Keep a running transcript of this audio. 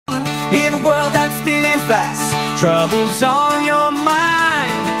In a world that's spinning fast, troubles on your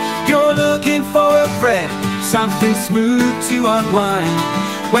mind. You're looking for a friend, something smooth to unwind.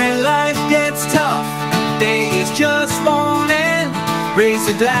 When life gets tough, day is just morning. Raise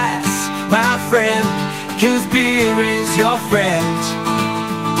a glass, my friend, 'cause beer is your friend.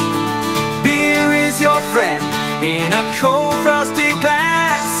 Beer is your friend in a cold frosty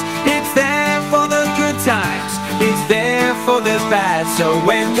glass. It's there for the good times, it's there for the bad. So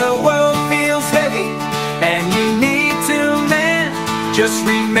when the world feels heavy and you need to mend, just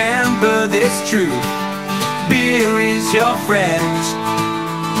remember this truth: beer is your friend.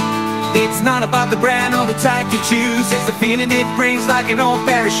 It's not about the brand or the type you choose, it's the feeling it brings, like an old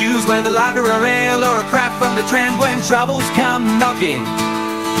pair of shoes. Whether lager or ale or a craft from the trend, when troubles come knocking,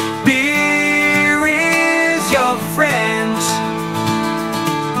 beer is your friend.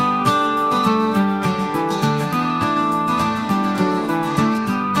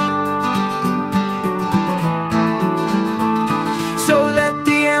 So let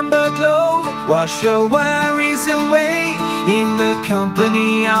the amber glow wash your worries away. In the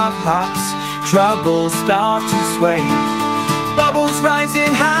company of hops, troubles start to sway. Bubbles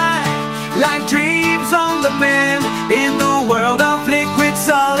rising high, like dreams on the mend. In the world of liquid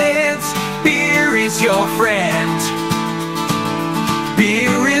solids, beer is your friend.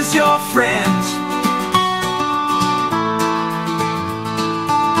 Beer is your friend.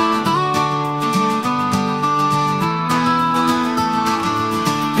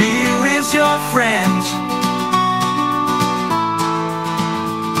 Beer is your friend.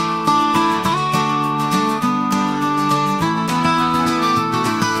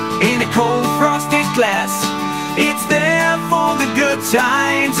 In a cold frosted glass, it's there for the good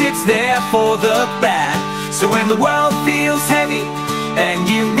times, it's there for the bad. So when the world feels heavy and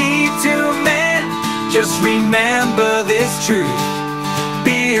you need to mend, just remember this truth: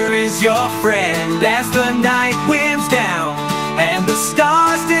 beer is your friend. As the night winds down and the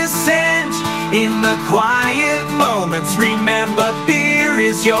stars descend, in the quiet moments, remember beer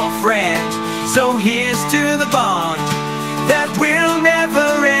is your friend. So here's to the bond that will never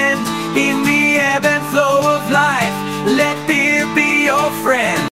end.